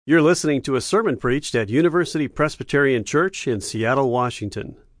You're listening to a sermon preached at University Presbyterian Church in Seattle,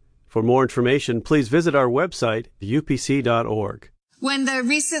 Washington. For more information, please visit our website, upc.org. When the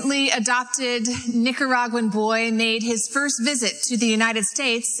recently adopted Nicaraguan boy made his first visit to the United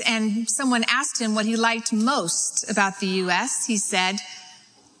States and someone asked him what he liked most about the U.S., he said,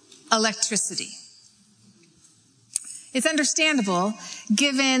 electricity. It's understandable,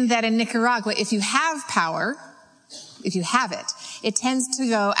 given that in Nicaragua, if you have power, if you have it, it tends to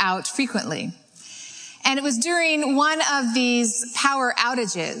go out frequently. And it was during one of these power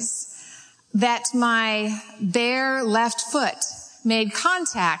outages that my bare left foot made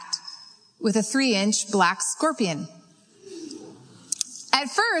contact with a 3-inch black scorpion. At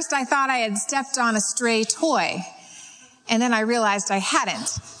first, I thought I had stepped on a stray toy, and then I realized I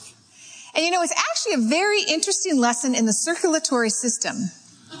hadn't. And you know, it's actually a very interesting lesson in the circulatory system.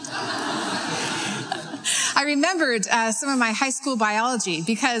 I remembered some of my high school biology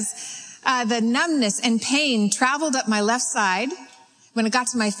because the numbness and pain traveled up my left side. When it got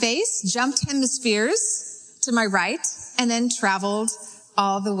to my face, jumped hemispheres to my right, and then traveled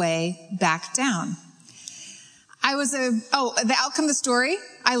all the way back down. The outcome of the story,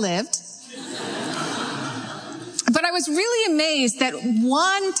 I lived. But I was really amazed that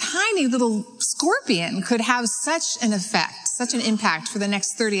one tiny little scorpion could have such an effect, such an impact for the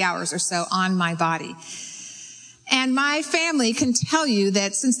next 30 hours or so on my body. And my family can tell you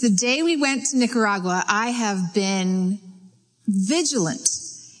that since the day we went to Nicaragua, I have been vigilant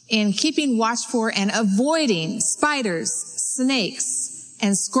in keeping watch for and avoiding spiders, snakes,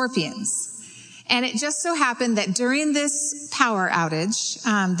 and scorpions. And it just so happened that during this power outage,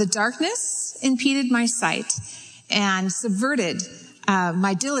 the darkness impeded my sight and subverted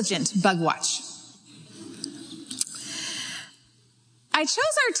my diligent bug watch. I chose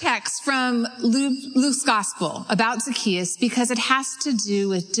our text from Luke's Gospel about Zacchaeus because it has to do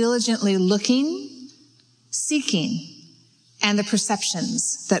with diligently looking, seeking, and the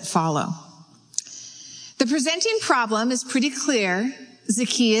perceptions that follow. The presenting problem is pretty clear.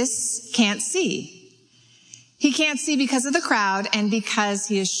 Zacchaeus can't see. He can't see because of the crowd and because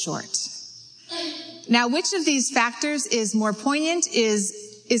he is short. Now, which of these factors is more poignant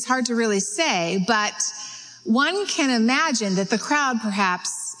is hard to really say, but one can imagine that the crowd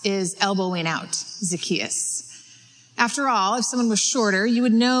perhaps is elbowing out Zacchaeus. After all, if someone was shorter, you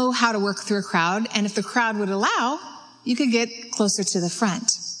would know how to work through a crowd, and if the crowd would allow, you could get closer to the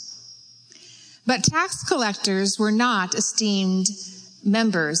front. But tax collectors were not esteemed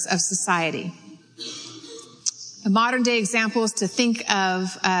members of society. A modern day example is to think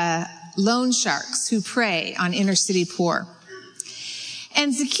of loan sharks who prey on inner city poor.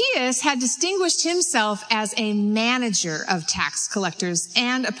 And Zacchaeus had distinguished himself as a manager of tax collectors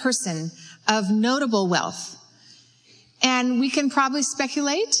and a person of notable wealth. And we can probably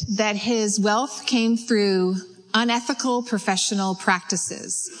speculate that his wealth came through unethical professional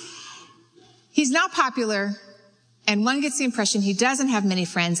practices. He's not popular, and one gets the impression he doesn't have many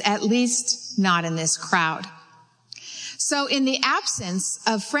friends, at least not in this crowd. So in the absence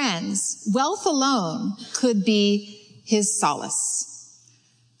of friends, wealth alone could be his solace.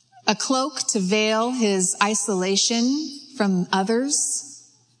 A cloak to veil his isolation from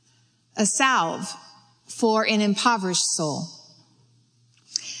others. A salve for an impoverished soul.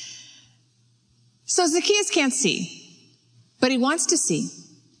 So Zacchaeus can't see, but he wants to see.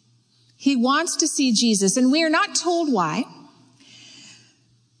 He wants to see Jesus, and we are not told why.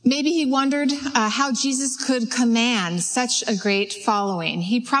 Maybe he wondered how Jesus could command such a great following.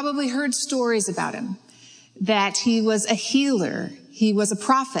 He probably heard stories about him, that he was a healer, he was a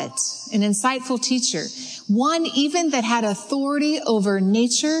prophet, an insightful teacher, one even that had authority over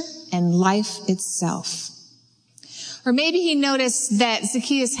nature and life itself. Or maybe he noticed that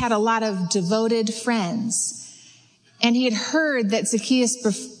Zacchaeus had a lot of devoted friends, and he had heard that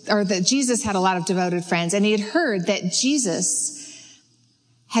that Jesus had a lot of devoted friends, and he had heard that Jesus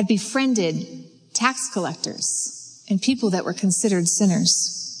had befriended tax collectors and people that were considered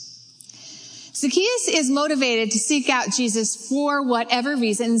sinners. Zacchaeus is motivated to seek out Jesus for whatever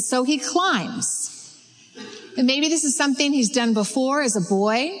reason, so he climbs. And maybe this is something he's done before as a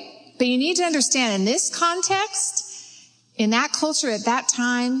boy, but you need to understand in this context, in that culture at that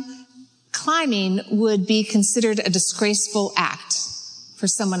time, climbing would be considered a disgraceful act for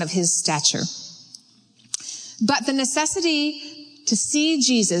someone of his stature. But the necessity to see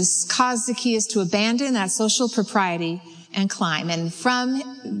Jesus caused Zacchaeus to abandon that social propriety and climb. And from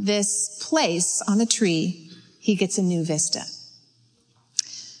this place on the tree, he gets a new vista.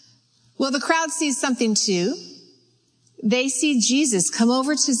 Well, the crowd sees something too. They see Jesus come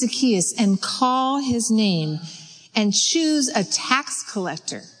over to Zacchaeus and call his name and choose a tax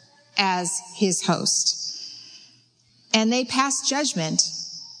collector as his host. And they passed judgment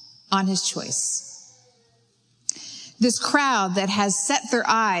on his choice. This crowd that has set their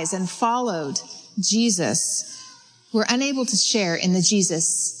eyes and followed Jesus were unable to share in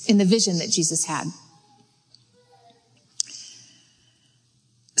the vision that Jesus had.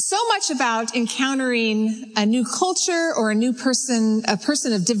 So much about encountering a new culture or a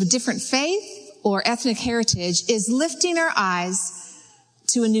person of different faith or ethnic heritage is lifting our eyes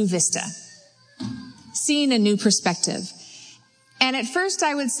to a new vista, seeing a new perspective. And at first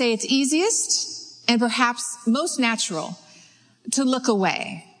I would say it's easiest and perhaps most natural to look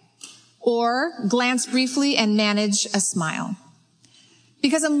away or glance briefly and manage a smile.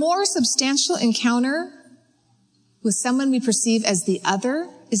 Because a more substantial encounter with someone we perceive as the other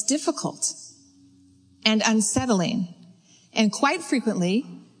is difficult and unsettling. And quite frequently,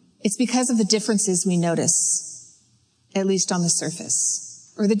 it's because of the differences we notice, at least on the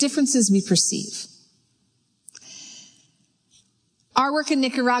surface, or the differences we perceive. Our work in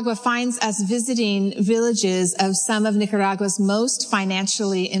Nicaragua finds us visiting villages of some of Nicaragua's most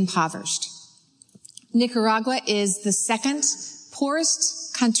financially impoverished. Nicaragua is the second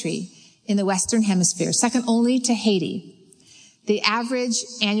poorest country in the Western Hemisphere, second only to Haiti. The average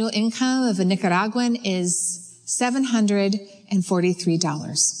annual income of a Nicaraguan is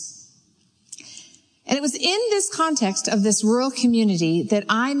 $743. And it was in this context of this rural community that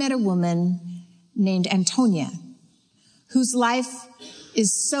I met a woman named Antonia, whose life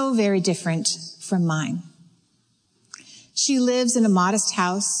is so very different from mine. She lives in a modest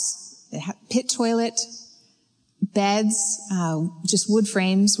house, a pit toilet, beds, just wood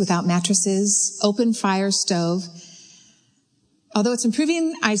frames without mattresses, open fire stove. Although it's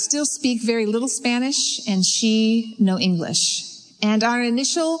improving, I still speak very little Spanish and she no English. And our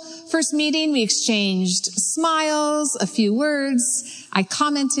initial first meeting, we exchanged smiles, a few words. I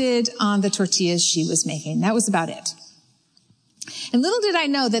commented on the tortillas she was making. That was about it. And little did I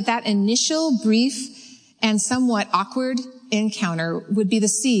know that that initial brief and somewhat awkward encounter would be the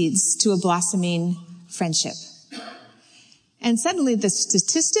seeds to a blossoming friendship. And suddenly the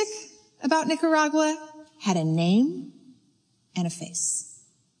statistic about Nicaragua had a name and a face.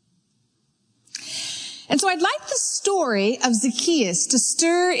 And so I'd like the story of Zacchaeus to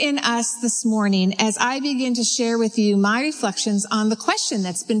stir in us this morning as I begin to share with you my reflections on the question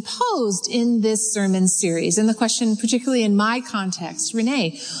that's been posed in this sermon series, and the question particularly in my context.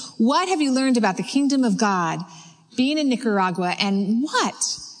 Renee, what have you learned about the kingdom of God being in Nicaragua, and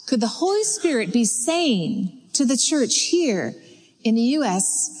what could the Holy Spirit be saying to the church here in the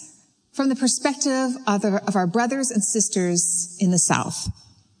U.S. from the perspective of our brothers and sisters in the South?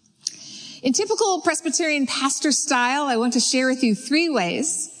 In typical Presbyterian pastor style, I want to share with you 3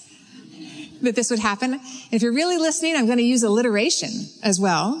 ways that this would happen. And if you're really listening, I'm going to use alliteration as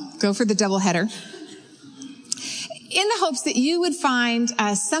well. Go for the double header. In the hopes that you would find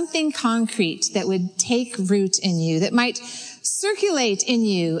something concrete that would take root in you, that might circulate in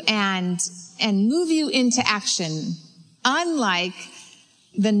you and move you into action, unlike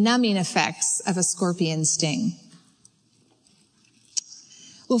the numbing effects of a scorpion sting.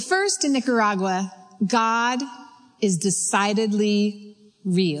 Well, first, in Nicaragua, God is decidedly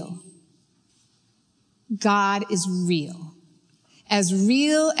real. God is real as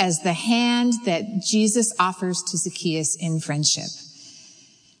the hand that Jesus offers to Zacchaeus in friendship.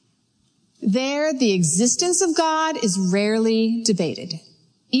 There, the existence of God is rarely debated,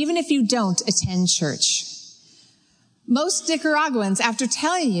 even if you don't attend church. Most Nicaraguans, after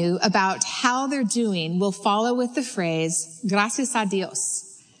telling you about how they're doing, will follow with the phrase, gracias a Dios.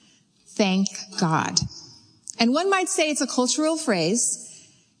 Thank God. And one might say it's a cultural phrase,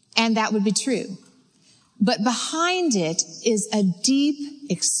 and that would be true. But behind it is a deep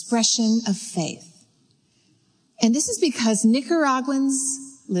expression of faith. And this is because Nicaraguans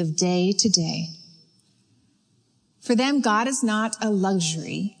live day to day. For them, God is not a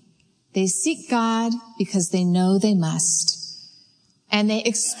luxury. They seek God because they know they must. And they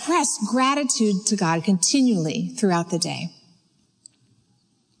express gratitude to God continually throughout the day.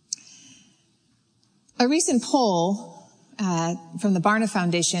 A recent poll from the Barna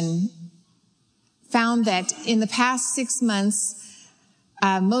Foundation found that in the past 6 months,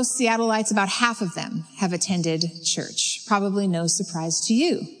 most Seattleites, about half of them, have attended church. Probably no surprise to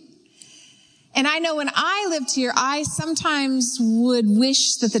you. And I know when I lived here, I sometimes would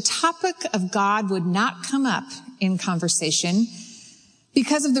wish that the topic of God would not come up in conversation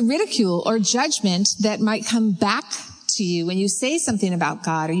because of the ridicule or judgment that might come back to you when you say something about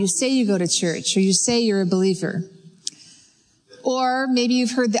God, or you say you go to church, or you say you're a believer. Or maybe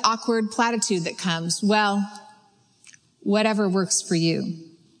you've heard the awkward platitude that comes, well, whatever works for you.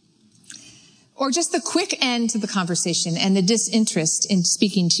 Or just the quick end to the conversation and the disinterest in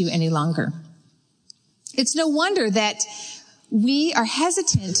speaking to you any longer. It's no wonder that we are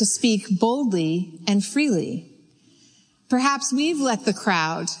hesitant to speak boldly and freely. Perhaps we've let the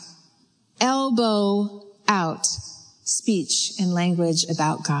crowd elbow out speech and language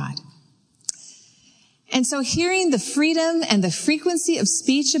about God. And so hearing the freedom and the frequency of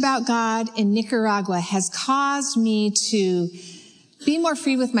speech about God in Nicaragua has caused me to be more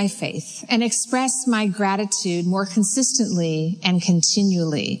free with my faith and express my gratitude more consistently and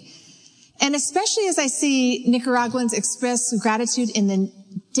continually. And especially as I see Nicaraguans express gratitude in the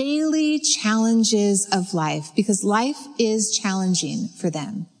daily challenges of life, because life is challenging for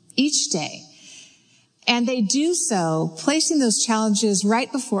them each day. And they do so placing those challenges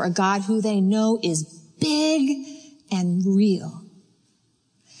right before a God who they know is big and real.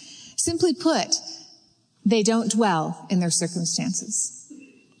 Simply put, they don't dwell in their circumstances.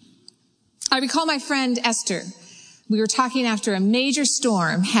 I recall my friend Esther. We were talking after a major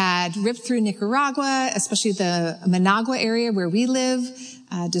storm had ripped through Nicaragua, especially the Managua area where we live,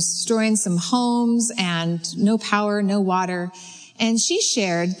 destroying some homes and no power, no water. And she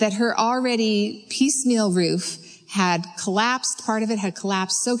shared that her already piecemeal roof had collapsed, part of it had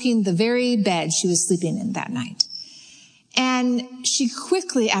collapsed, soaking the very bed she was sleeping in that night. And she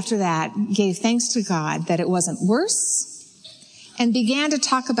quickly after that gave thanks to God that it wasn't worse, and began to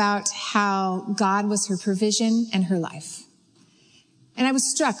talk about how God was her provision and her life. And I was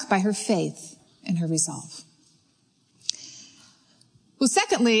struck by her faith and her resolve. Well,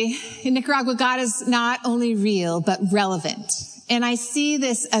 secondly, in Nicaragua, God is not only real, but relevant. And I see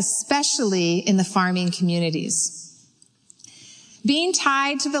this especially in the farming communities. Being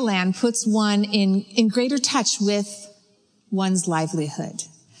tied to the land puts one in greater touch with one's livelihood.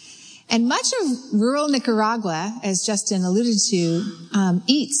 And much of rural Nicaragua, as Justin alluded to,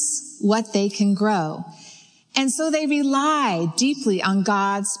 eats what they can grow. And so they rely deeply on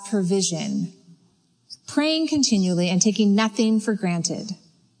God's provision, praying continually and taking nothing for granted.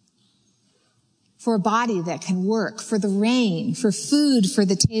 For a body that can work, for the rain, for food, for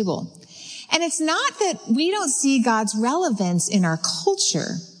the table. And it's not that we don't see God's relevance in our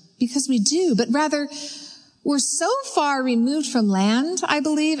culture, because we do, but rather we're so far removed from land, I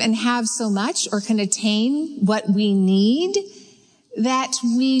believe, and have so much or can attain what we need that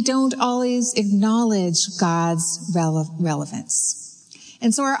we don't always acknowledge God's relevance.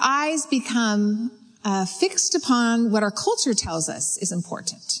 And so our eyes become fixed upon what our culture tells us is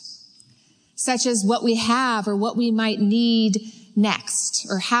important, such as what we have or what we might need next,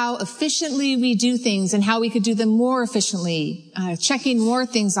 or how efficiently we do things and how we could do them more efficiently, checking more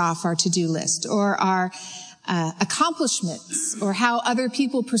things off our to-do list, or our accomplishments, or how other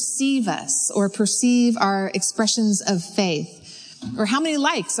people perceive us or perceive our expressions of faith, or how many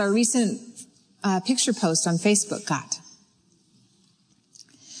likes our recent picture post on Facebook got.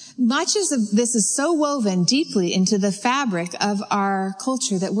 Much of this is so woven deeply into the fabric of our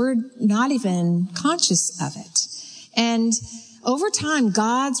culture that we're not even conscious of it. And over time,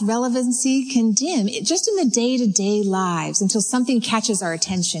 God's relevancy can dim just in the day-to-day lives until something catches our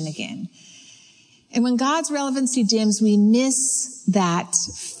attention again. And when God's relevancy dims, we miss that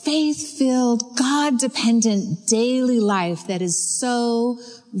faith-filled, God-dependent daily life that is so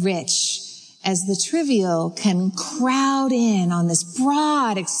rich, as the trivial can crowd in on this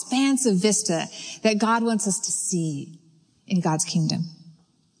broad, expansive vista that God wants us to see in God's kingdom.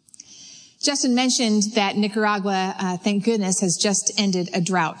 Justin mentioned that Nicaragua, thank goodness, has just ended a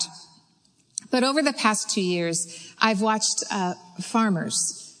drought. But over the past 2 years, I've watched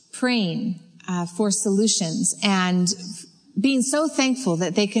farmers praying for solutions and being so thankful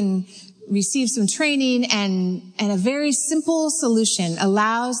that they can receive some training, and a very simple solution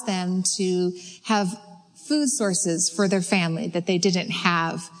allows them to have food sources for their family that they didn't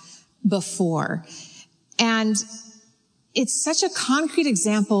have before. And it's such a concrete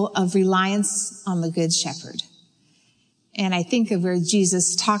example of reliance on the Good Shepherd. And I think of where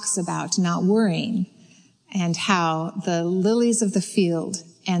Jesus talks about not worrying, and how the lilies of the field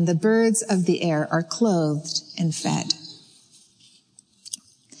and the birds of the air are clothed and fed.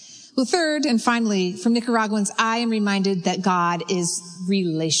 Well, third and finally, from Nicaraguans, I am reminded that God is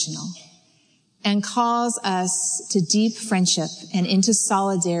relational and calls us to deep friendship and into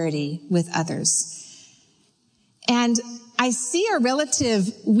solidarity with others. And I see our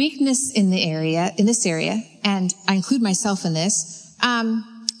relative weakness in this area, and I include myself in this,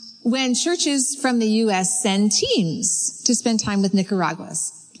 when churches from the U.S. send teams to spend time with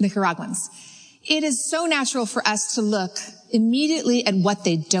Nicaraguans. It is so natural for us to look immediately at what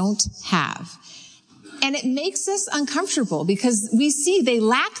they don't have. And it makes us uncomfortable because we see they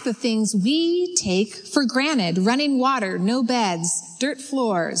lack the things we take for granted. Running water, no beds, dirt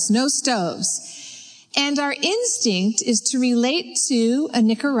floors, no stoves. And our instinct is to relate to a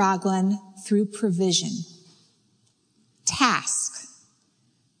Nicaraguan through provision, task,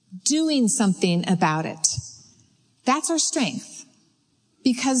 doing something about it. That's our strength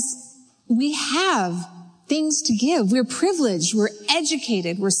because we have things to give. We're privileged, we're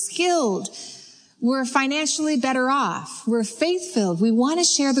educated, we're skilled, we're financially better off, we're faith-filled. We want to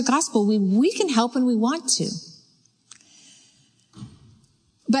share the gospel. We can help when we want to.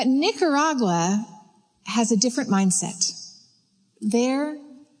 But Nicaragua has a different mindset. There,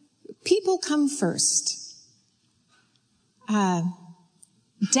 people come first.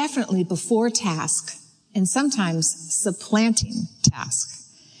 Definitely before task, and sometimes supplanting task.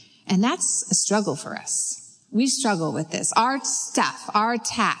 And that's a struggle for us. We struggle with this. Our stuff, our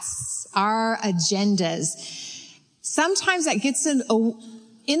tasks, our agendas. Sometimes that gets in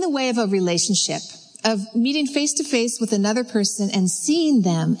the way of a relationship, of meeting face to face with another person and seeing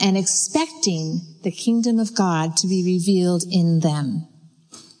them and expecting the kingdom of God to be revealed in them.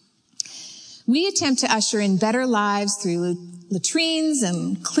 We attempt to usher in better lives through latrines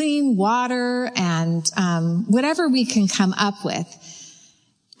and clean water and whatever we can come up with.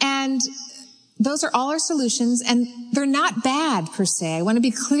 And those are all our solutions, and they're not bad per se. I want to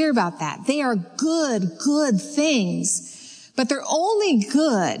be clear about that. They are good things, but they're only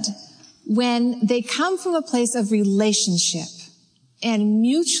good when they come from a place of relationship and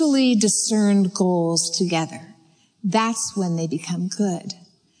mutually discerned goals together. That's when they become good.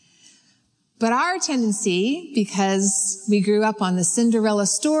 But our tendency, because we grew up on the Cinderella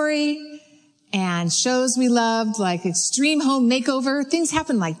story and shows we loved like Extreme Home Makeover, things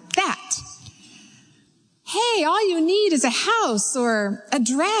happen like that. Hey, all you need is a house or a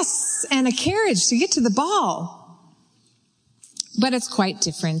dress and a carriage to get to the ball. But it's quite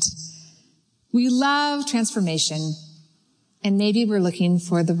different. We love transformation, and maybe we're looking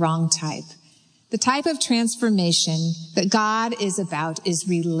for the wrong type. The type of transformation that God is about is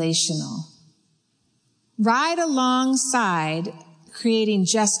relational. Right alongside creating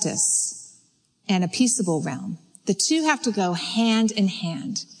justice and a peaceable realm. The two have to go hand in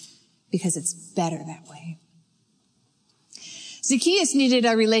hand because it's better that way. Zacchaeus needed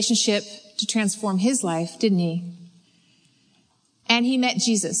a relationship to transform his life, didn't he? And he met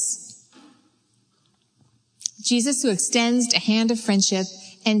Jesus. Jesus, who extends a hand of friendship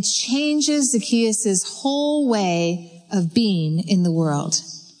and changes Zacchaeus' whole way of being in the world.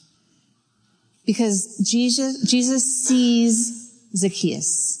 Because Jesus sees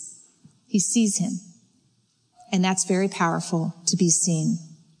Zacchaeus. He sees him. And that's very powerful to be seen.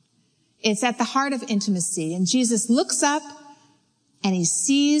 It's at the heart of intimacy. And Jesus looks up and he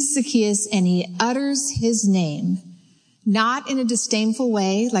sees Zacchaeus and he utters his name, not in a disdainful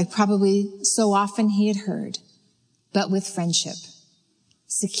way, like probably so often he had heard, but with friendship.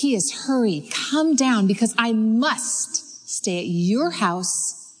 Zacchaeus, hurry, come down because I must stay at your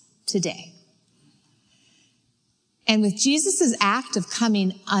house today. And with Jesus' act of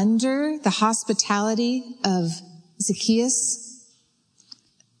coming under the hospitality of Zacchaeus,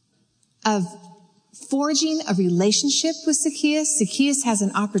 of forging a relationship with Zacchaeus, Zacchaeus has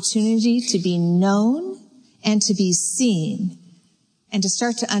an opportunity to be known and to be seen and to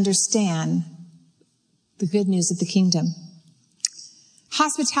start to understand the good news of the kingdom.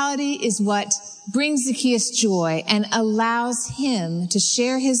 Hospitality is what brings Zacchaeus joy and allows him to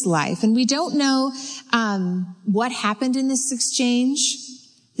share his life. And we don't know what happened in this exchange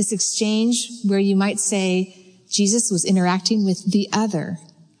where you might say Jesus was interacting with the other.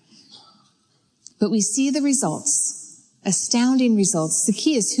 But we see the results, astounding results.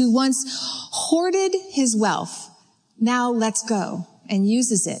 Zacchaeus, who once hoarded his wealth, now lets go and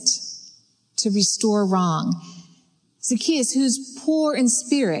uses it to restore wrong. Zacchaeus, who's poor in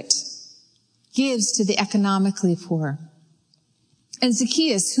spirit, gives to the economically poor. And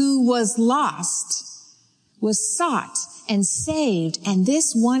Zacchaeus, who was lost, was sought and saved. And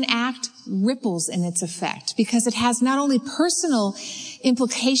this one act ripples in its effect because it has not only personal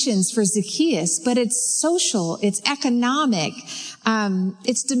implications for Zacchaeus, but it's social, it's economic,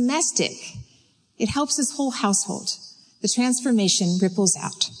 it's domestic. It helps his whole household. The transformation ripples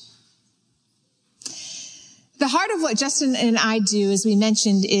out. The heart of what Justin and I do, as we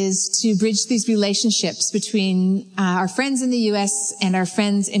mentioned, is to bridge these relationships between our friends in the U.S. and our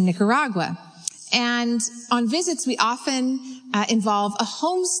friends in Nicaragua. And on visits, we often involve a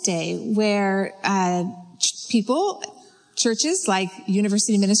homestay where churches like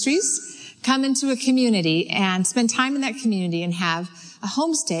University Ministries, come into a community and spend time in that community and have a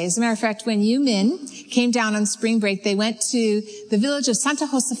homestay. As a matter of fact, when Yumin came down on spring break, they went to the village of Santa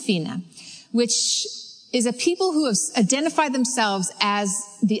Josefina, which is a people who have identified themselves as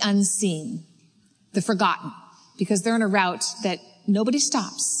the unseen, the forgotten, because they're on a route that nobody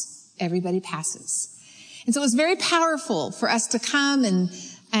stops, everybody passes. And so it was very powerful for us to come,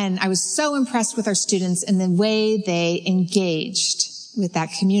 and I was so impressed with our students and the way they engaged with that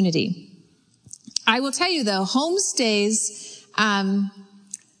community. I will tell you though, homestays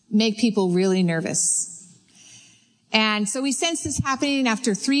make people really nervous. And so we sense this happening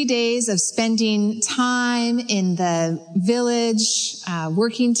after 3 days of spending time in the village,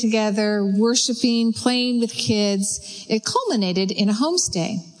 working together, worshiping, playing with kids. It culminated in a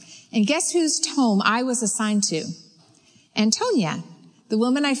homestay. And guess whose home I was assigned to? Antonia, the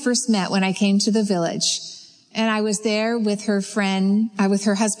woman I first met when I came to the village. And I was there with her with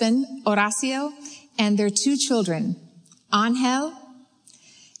her husband, Horacio, and their 2 children, Angel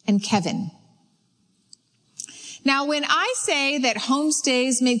and Kevin. Now, when I say that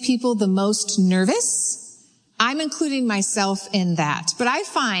homestays make people the most nervous, I'm including myself in that. But I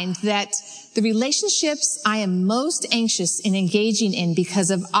find that the relationships I am most anxious in engaging in because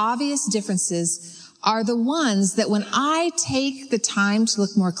of obvious differences are the ones that when I take the time to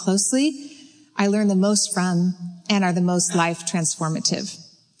look more closely, I learn the most from and are the most life transformative.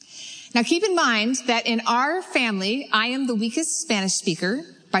 Now, keep in mind that in our family, I am the weakest Spanish speaker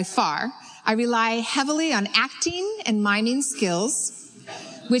by far. I rely heavily on acting and miming skills,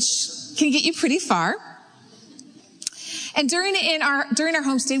 which can get you pretty far. And during our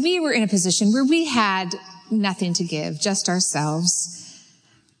homestay, we were in a position where we had nothing to give, just ourselves.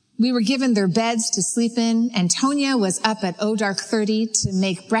 We were given their beds to sleep in. Antonia was up at dark 30 to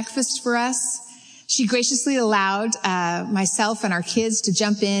make breakfast for us. She graciously allowed myself and our kids to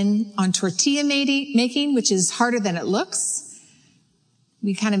jump in on tortilla making, which is harder than it looks.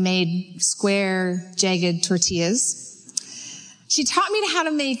 We kind of made square, jagged tortillas. She taught me how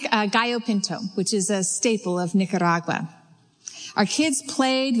to make gallo pinto, which is a staple of Nicaragua. Our kids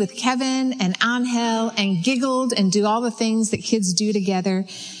played with Kevin and Angel and giggled and do all the things that kids do together.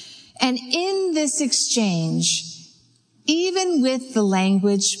 And in this exchange, even with the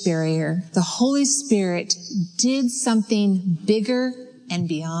language barrier, the Holy Spirit did something bigger and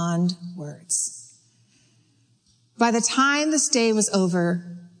beyond words. By the time the stay was over,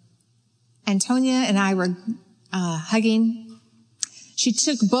 Antonia and I were hugging. She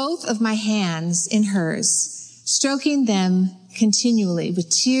took both of my hands in hers, stroking them continually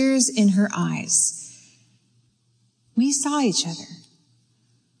with tears in her eyes. We saw each other.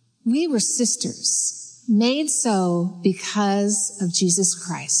 We were sisters, made so because of Jesus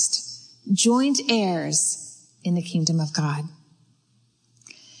Christ, joint heirs in the kingdom of God.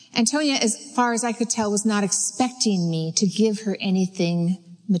 Antonia, as far as I could tell, was not expecting me to give her anything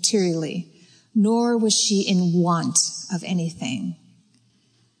materially, nor was she in want of anything.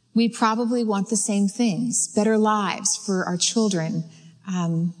 We probably want the same things, better lives for our children,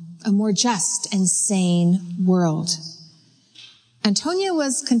 a more just and sane world. Antonia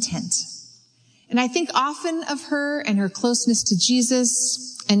was content. And I think often of her and her closeness to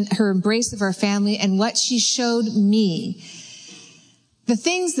Jesus and her embrace of our family and what she showed me. The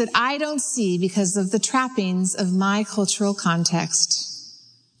things that I don't see because of the trappings of my cultural context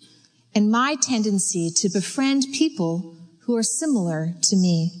and my tendency to befriend people who are similar to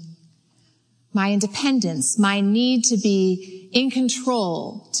me. My independence, my need to be in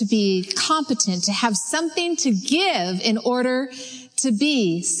control, to be competent, to have something to give in order to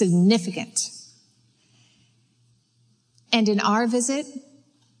be significant. And in our visit,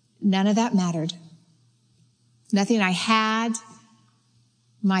 none of that mattered. Nothing I had,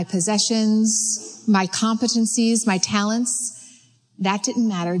 my possessions, my competencies, my talents, that didn't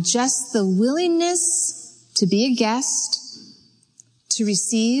matter. Just the willingness to be a guest, to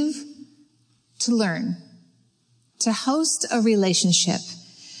receive, to learn, to host a relationship,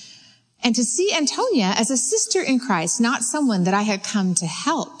 and to see Antonia as a sister in Christ, not someone that I had come to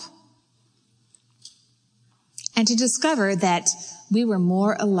help. And to discover that we were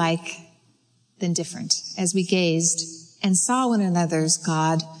more alike than different as we gazed and saw one another's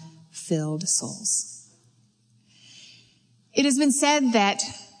God-filled souls. It has been said that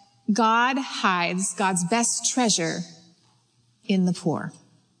God hides God's best treasure in the poor.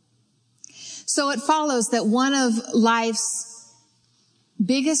 So it follows that one of life's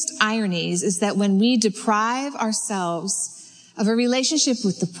biggest ironies is that when we deprive ourselves of a relationship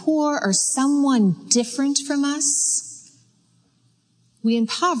with the poor or someone different from us, we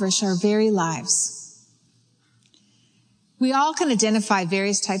impoverish our very lives. We all can identify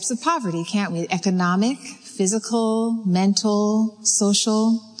various types of poverty, can't we? Economic, physical, mental,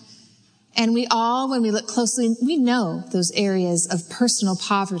 social. And we all, when we look closely, we know those areas of personal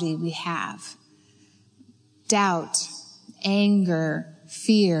poverty we have. Doubt, anger,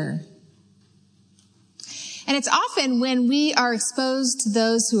 fear. And it's often when we are exposed to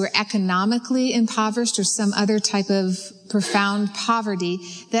those who are economically impoverished or some other type of profound poverty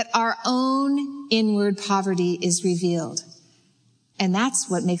that our own inward poverty is revealed. And that's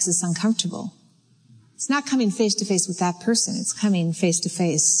what makes us uncomfortable. It's not coming face to face with that person. It's coming face to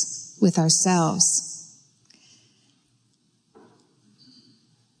face with ourselves.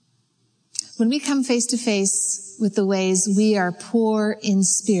 When we come face to face with the ways we are poor in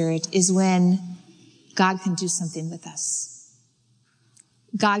spirit is when God can do something with us.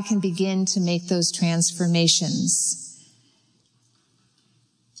 God can begin to make those transformations.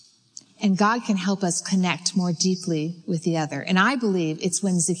 And God can help us connect more deeply with the other. And I believe it's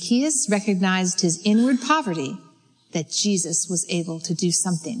when Zacchaeus recognized his inward poverty that Jesus was able to do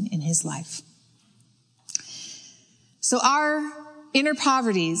something in his life. So our inner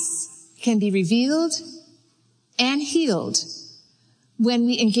poverties can be revealed and healed when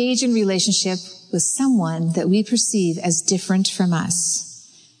we engage in relationship with someone that we perceive as different from us.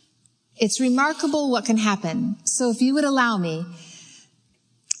 It's remarkable what can happen. So if you would allow me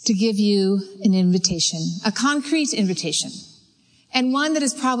to give you an invitation, a concrete invitation, and one that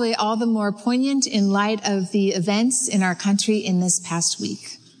is probably all the more poignant in light of the events in our country in this past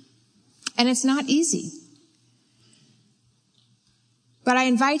week. And it's not easy. But I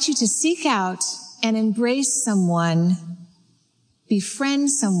invite you to seek out and embrace someone, befriend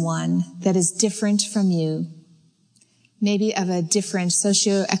someone that is different from you, maybe of a different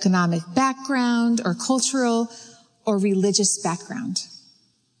socioeconomic background or cultural or religious background.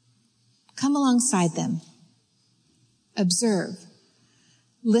 Come alongside them. Observe.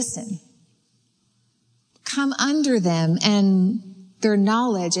 Listen. Come under them and their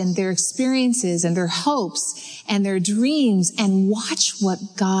knowledge and their experiences and their hopes and their dreams and watch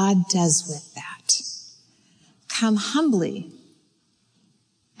what God does with that. Come humbly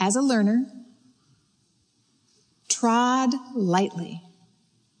as a learner, trod lightly,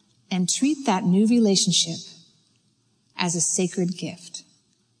 and treat that new relationship as a sacred gift,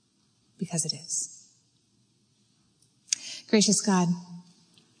 because it is. Gracious God,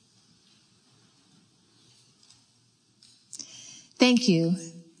 thank you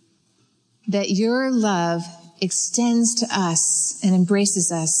that your love extends to us and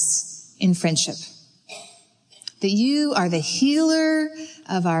embraces us in friendship. That you are the healer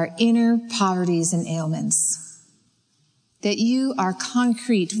of our inner poverties and ailments. That you are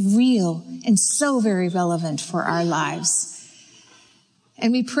concrete, real, and so very relevant for our lives.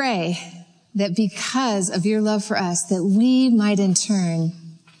 And we pray that because of your love for us, that we might in turn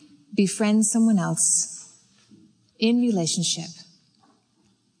befriend someone else in relationship.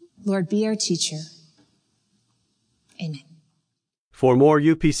 Lord, be our teacher. Amen. For more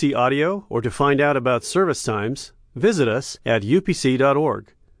UPC audio or to find out about service times, visit us at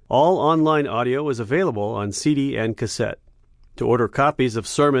upc.org. All online audio is available on CD and cassette. To order copies of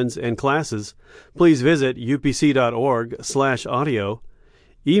sermons and classes, please visit upc.org/audio,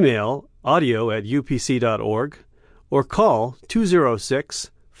 email audio@upc.org, or call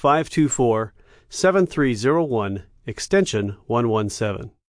 206-524-7301, extension 117.